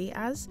know today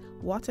as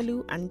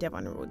Waterloo and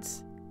Devon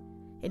Roads.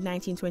 In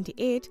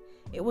 1928,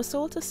 it was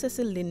sold to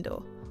Cecil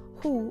Lindo,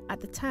 who, at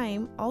the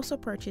time, also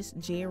purchased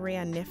J. Ray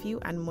and Nephew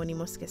and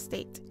Moneymusk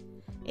Estate.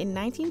 In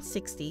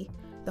 1960,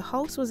 the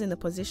house was in the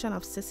possession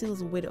of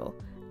Cecil's widow,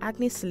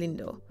 Agnes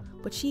Lindo,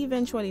 but she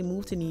eventually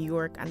moved to New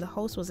York and the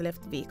house was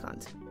left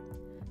vacant.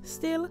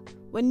 Still,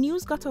 when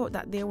news got out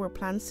that there were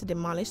plans to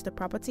demolish the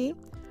property,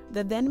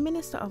 the then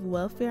Minister of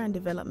Welfare and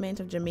Development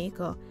of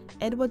Jamaica,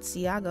 Edward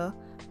Siaga,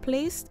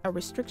 placed a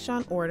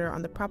restriction order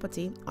on the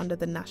property under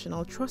the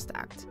National Trust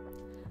Act.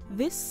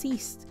 This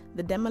ceased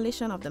the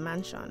demolition of the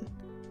mansion.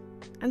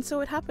 And so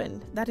it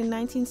happened that in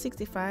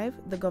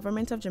 1965, the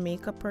government of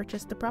Jamaica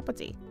purchased the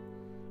property.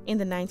 In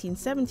the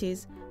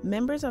 1970s,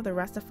 members of the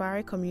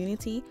Rastafari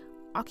community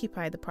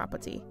occupied the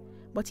property,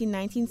 but in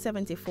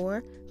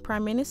 1974,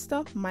 Prime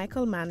Minister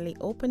Michael Manley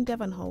opened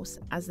Devon House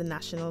as the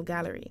National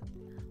Gallery.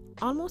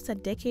 Almost a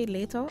decade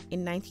later,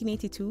 in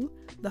 1982,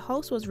 the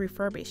house was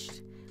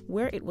refurbished,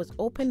 where it was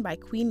opened by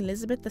Queen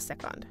Elizabeth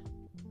II.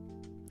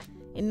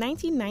 In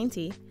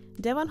 1990,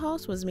 Devon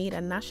House was made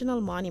a national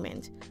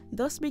monument,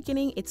 thus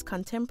beginning its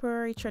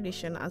contemporary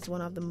tradition as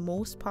one of the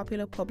most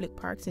popular public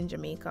parks in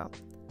Jamaica.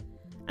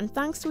 And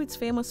thanks to its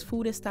famous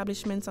food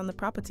establishments on the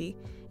property,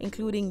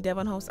 including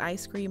Devon House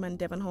Ice Cream and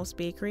Devon House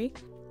Bakery,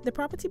 the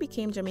property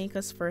became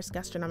Jamaica's first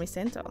gastronomic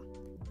center.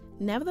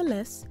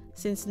 Nevertheless,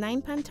 since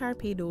 9pan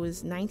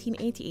Tarpedo's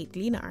 1988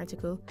 Gleaner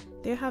article,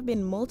 there have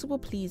been multiple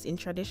pleas in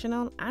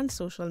traditional and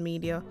social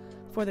media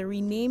for the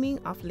renaming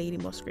of Lady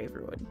Musgrave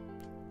Road.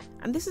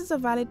 And this is a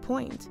valid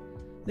point,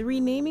 the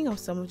renaming of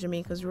some of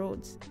Jamaica's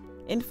roads.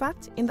 In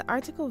fact, in the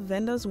article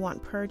Vendors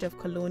Want Purge of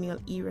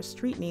Colonial-Era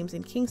Street Names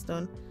in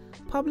Kingston,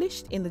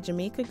 published in the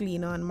Jamaica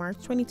Gleaner on March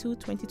 22,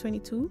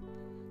 2022,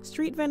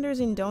 street vendors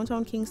in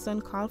downtown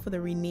Kingston called for the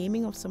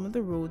renaming of some of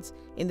the roads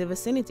in the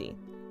vicinity.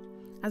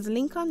 As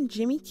Lincoln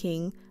Jimmy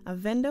King, a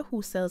vendor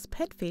who sells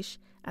pet fish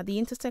at the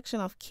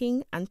intersection of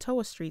King and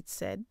Tower Streets,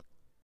 said,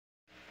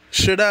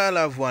 "Should I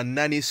have one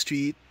Nanny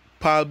Street,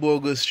 Paul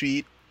Bogle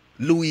Street,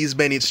 Louise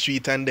Bennett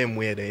Street and them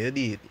where they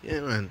did?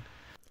 Yeah, man."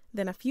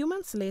 Then a few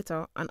months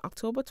later, on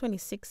October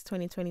 26,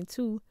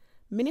 2022,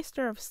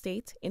 Minister of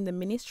State in the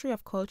Ministry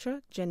of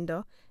Culture,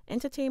 Gender,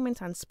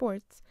 Entertainment and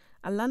Sports,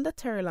 Alanda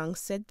Terrelong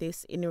said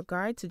this in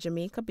regard to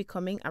Jamaica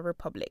becoming a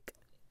republic.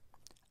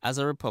 As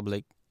a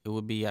republic, it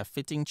would be a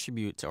fitting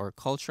tribute to our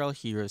cultural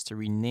heroes to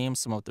rename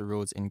some of the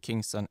roads in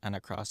Kingston and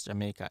across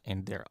Jamaica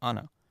in their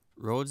honor.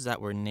 Roads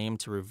that were named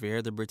to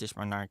revere the British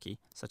monarchy,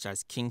 such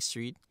as King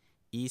Street,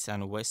 East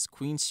and West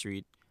Queen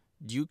Street,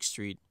 Duke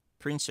Street,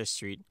 Princess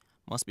Street,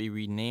 must be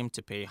renamed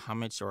to pay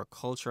homage to our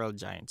cultural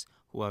giants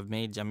who have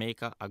made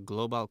Jamaica a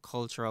global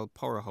cultural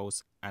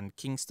powerhouse and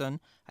Kingston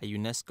a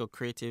UNESCO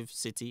creative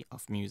city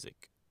of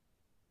music.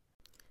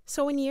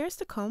 So in years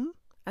to come,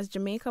 as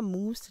Jamaica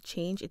moves to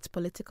change its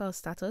political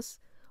status,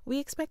 we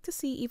expect to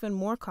see even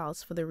more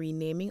calls for the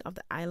renaming of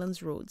the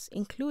island's roads,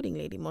 including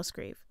Lady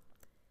Musgrave.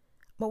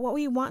 But what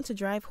we want to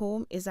drive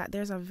home is that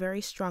there's a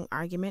very strong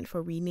argument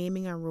for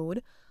renaming a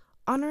road,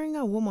 honoring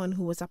a woman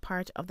who was a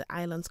part of the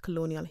island's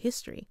colonial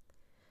history.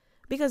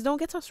 Because don't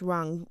get us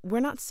wrong,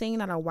 we're not saying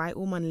that a white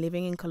woman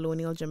living in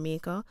colonial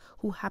Jamaica,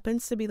 who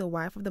happens to be the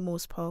wife of the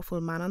most powerful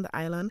man on the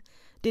island,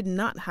 did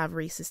not have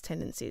racist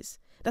tendencies.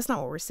 That's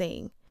not what we're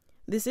saying.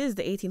 This is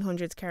the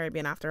 1800s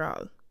Caribbean after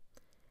all.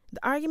 The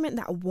argument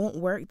that won't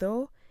work,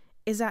 though,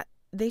 is that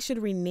they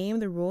should rename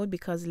the road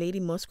because Lady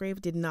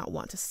Musgrave did not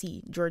want to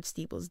see George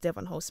Steeple's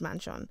Devon House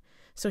mansion,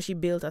 so she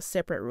built a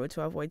separate road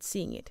to avoid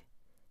seeing it.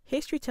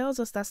 History tells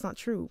us that's not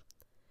true.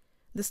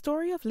 The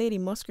story of Lady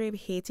Musgrave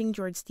hating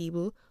George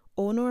Steeple,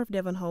 owner of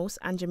Devon House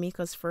and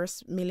Jamaica's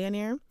first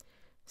millionaire,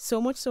 so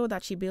much so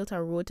that she built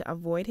a road to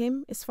avoid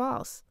him, is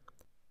false.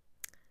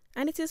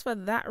 And it is for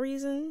that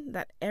reason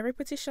that every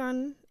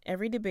petition,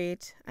 every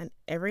debate, and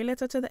every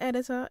letter to the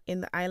editor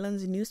in the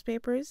island's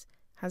newspapers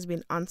has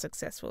been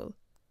unsuccessful.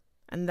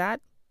 And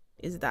that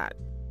is that.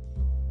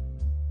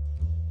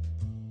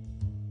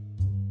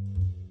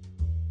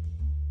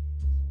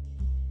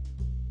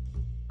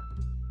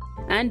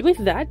 And with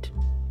that,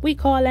 we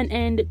call an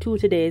end to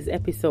today's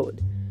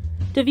episode.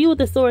 To view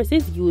the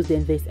sources used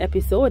in this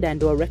episode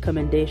and or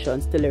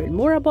recommendations to learn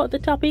more about the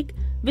topic,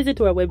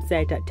 visit our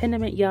website at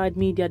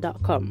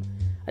tenementyardmedia.com.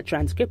 A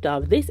transcript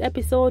of this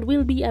episode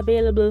will be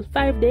available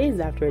 5 days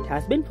after it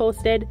has been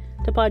posted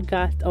to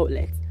podcast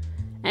outlets.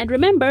 And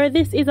remember,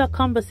 this is a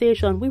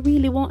conversation. We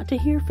really want to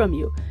hear from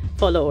you.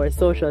 Follow our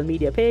social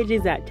media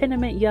pages at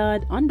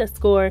tenementyard_ on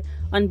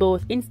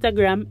both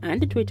Instagram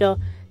and Twitter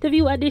to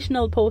view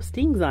additional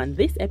postings on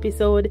this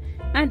episode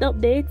and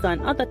updates on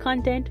other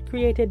content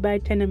created by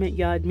Tenement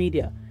Yard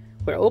Media.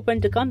 We're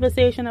open to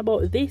conversation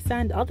about this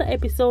and other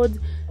episodes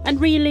and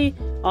really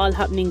all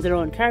happenings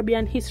around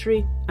Caribbean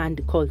history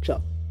and culture.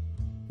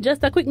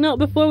 Just a quick note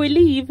before we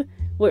leave,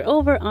 we're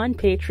over on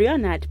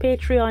Patreon at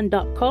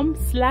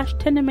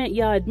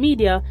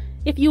patreon.com/tenementyardmedia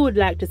if you would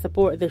like to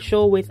support the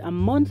show with a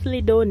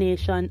monthly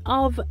donation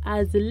of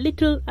as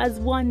little as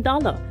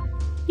 $1.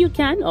 You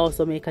can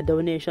also make a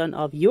donation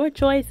of your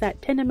choice at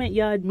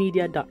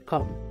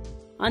tenementyardmedia.com.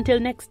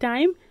 Until next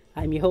time,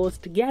 I'm your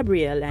host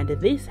Gabrielle, and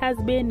this has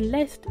been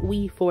Lest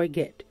We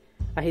Forget,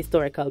 a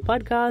historical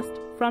podcast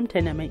from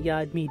Tenement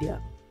Yard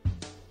Media.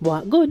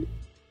 What good?